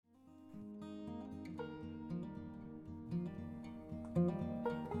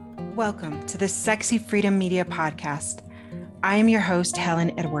Welcome to the Sexy Freedom Media Podcast. I am your host,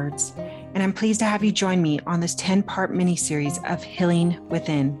 Helen Edwards, and I'm pleased to have you join me on this 10-part mini-series of Healing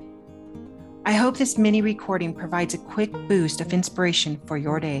Within. I hope this mini recording provides a quick boost of inspiration for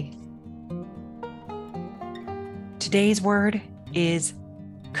your day. Today's word is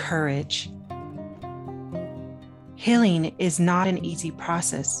courage. Healing is not an easy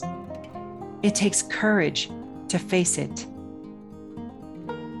process. It takes courage to face it.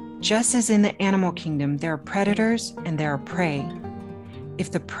 Just as in the animal kingdom, there are predators and there are prey. If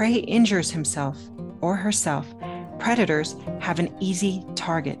the prey injures himself or herself, predators have an easy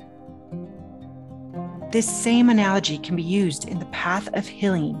target. This same analogy can be used in the path of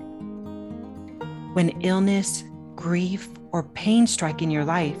healing. When illness, grief, or pain strike in your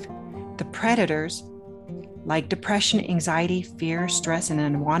life, the predators, like depression, anxiety, fear, stress, and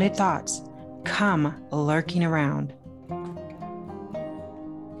unwanted thoughts, come lurking around.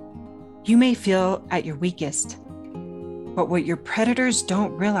 You may feel at your weakest, but what your predators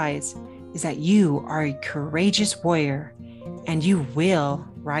don't realize is that you are a courageous warrior and you will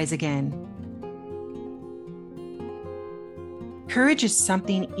rise again. Courage is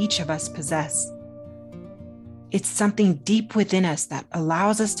something each of us possess. It's something deep within us that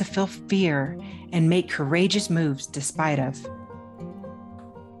allows us to feel fear and make courageous moves despite of.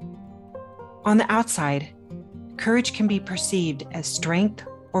 On the outside, courage can be perceived as strength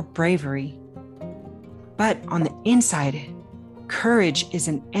or bravery. But on the inside, courage is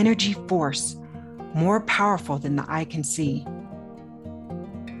an energy force more powerful than the eye can see.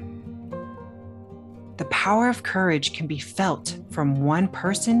 The power of courage can be felt from one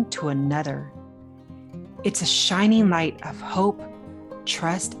person to another. It's a shining light of hope,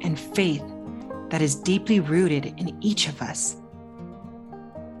 trust, and faith that is deeply rooted in each of us.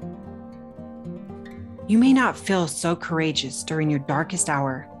 You may not feel so courageous during your darkest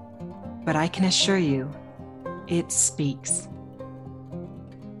hour, but I can assure you, it speaks.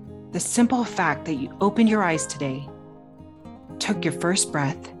 The simple fact that you opened your eyes today, took your first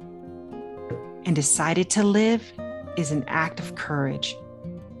breath, and decided to live is an act of courage.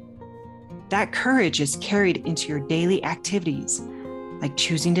 That courage is carried into your daily activities, like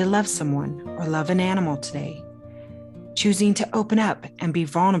choosing to love someone or love an animal today, choosing to open up and be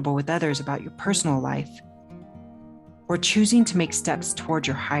vulnerable with others about your personal life, or choosing to make steps toward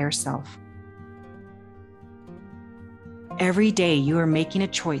your higher self. Every day you are making a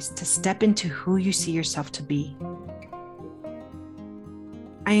choice to step into who you see yourself to be.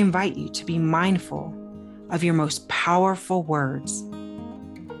 I invite you to be mindful of your most powerful words.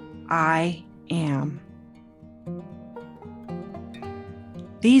 I am.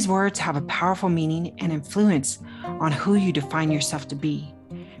 These words have a powerful meaning and influence on who you define yourself to be.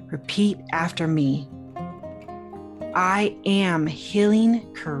 Repeat after me. I am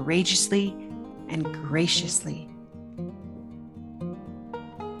healing courageously and graciously.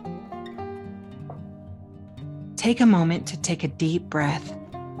 Take a moment to take a deep breath.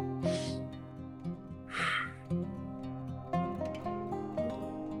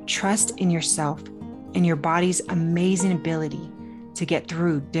 Trust in yourself and your body's amazing ability to get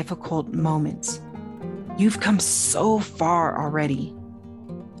through difficult moments. You've come so far already.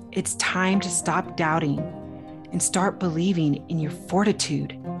 It's time to stop doubting and start believing in your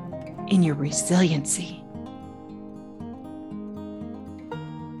fortitude, in your resiliency.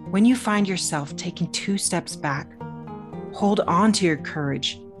 When you find yourself taking 2 steps back, hold on to your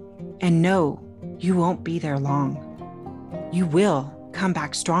courage and know you won't be there long. You will come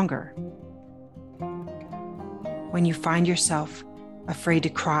back stronger. When you find yourself afraid to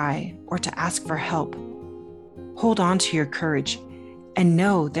cry or to ask for help, hold on to your courage and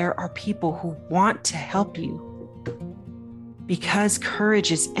know there are people who want to help you. Because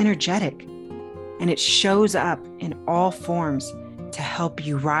courage is energetic and it shows up in all forms to help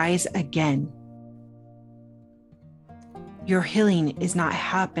you rise again. Your healing is not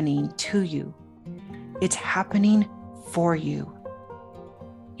happening to you. It's happening for you.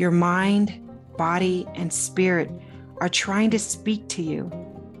 Your mind, body, and spirit are trying to speak to you,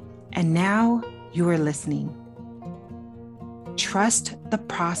 and now you are listening. Trust the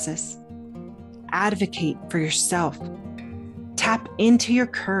process. Advocate for yourself. Tap into your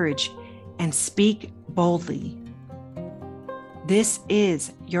courage and speak boldly. This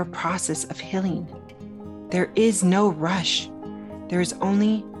is your process of healing. There is no rush. There is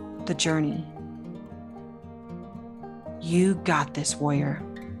only the journey. You got this, warrior.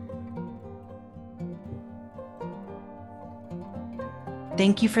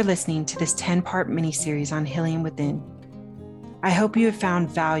 Thank you for listening to this 10-part mini-series on Healing Within. I hope you have found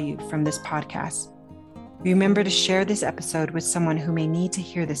value from this podcast. Remember to share this episode with someone who may need to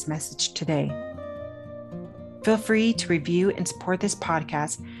hear this message today. Feel free to review and support this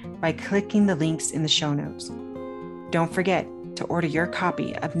podcast by clicking the links in the show notes. Don't forget to order your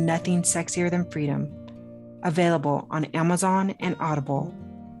copy of Nothing Sexier Than Freedom, available on Amazon and Audible.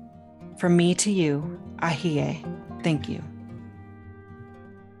 From me to you, Ahie, thank you.